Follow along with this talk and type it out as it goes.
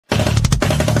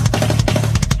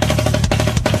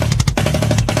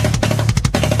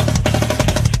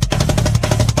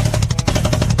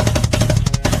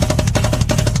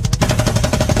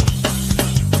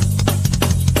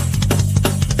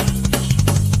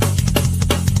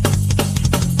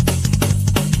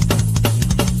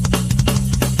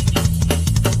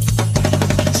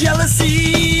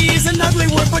Jealousy's an ugly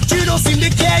word, but you don't seem to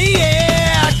care.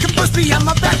 Yeah, converse behind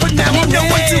my back, but now you know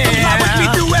when to comply with me.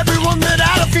 Through everyone that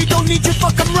I defeat, don't need your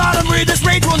fucking camaraderie. This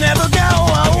rage will never go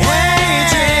away.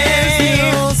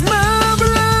 Feels my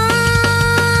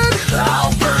blood.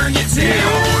 I'll burn you till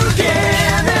you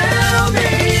can't help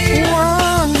me.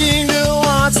 Wanting to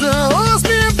watch the horse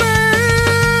be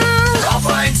burned. I'll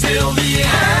fight till the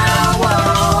end. I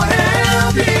won't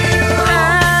help you.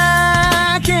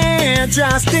 I can't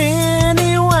trust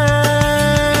anyone.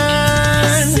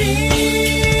 See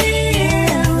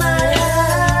in my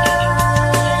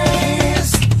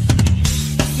eyes.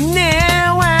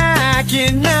 Now I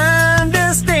can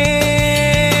understand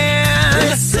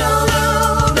the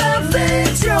sorrow that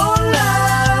fades your life.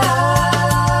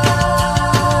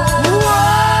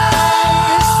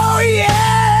 Whoa, yeah.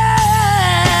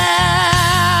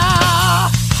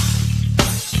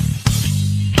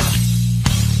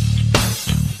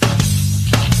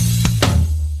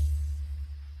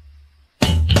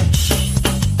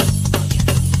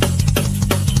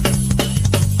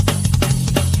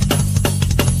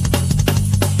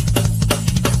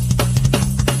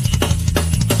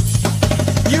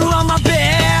 You're on my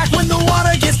back when the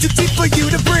water gets too deep for you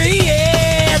to breathe.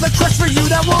 Yeah, the crush for you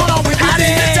that won't always be there.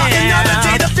 In the dark another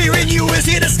day, the fear in you is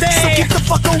here to stay. So keep the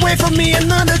fuck away from me and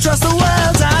learn to trust the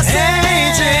words I say.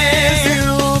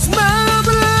 Fuels my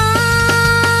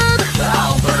blood.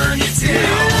 I'll burn you till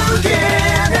you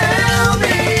can't help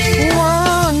me.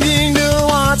 Wanting to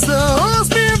watch the horse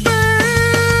be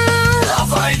burned. I'll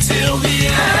fight till the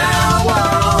end. I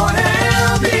won't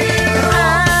help you.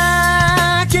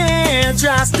 I can't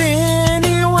trust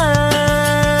anyone.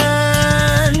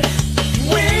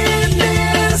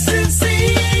 Witness and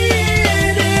see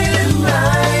it in my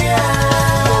eyes.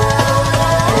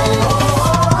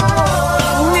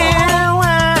 Now I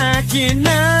can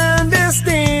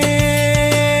understand.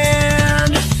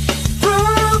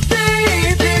 Prove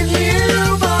faith in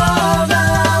you for the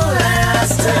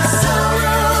last time.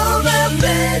 Sorrow that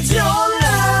made your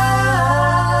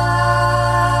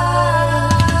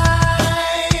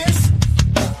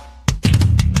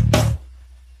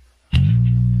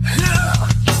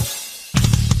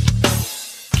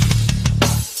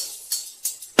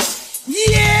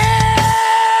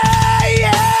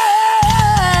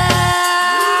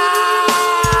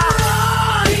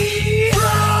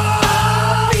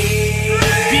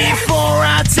Before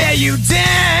I tear you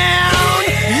down,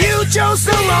 you chose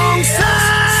the wrong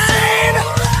side.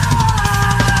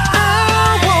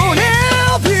 I won't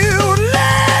help you,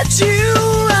 let you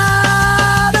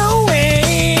ride away.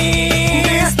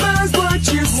 Despise what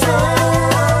you say.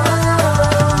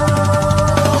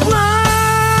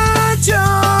 Run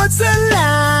towards the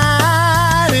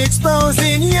light,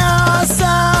 exposing your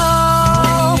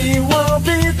soul. We won't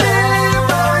be there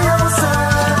by your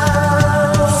side.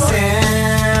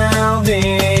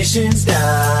 Salvation's dying.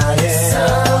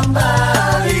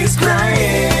 Somebody's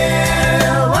crying.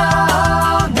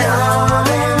 Oh, God.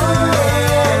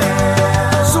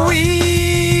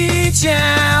 Sweet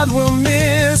child will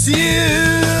miss you.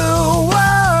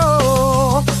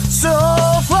 Whoa, so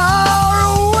far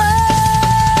away,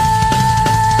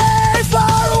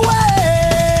 far away.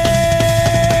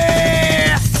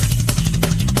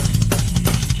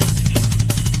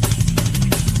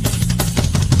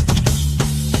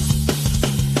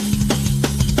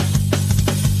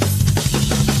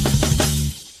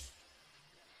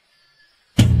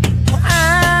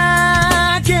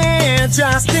 I can't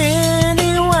trust anyone.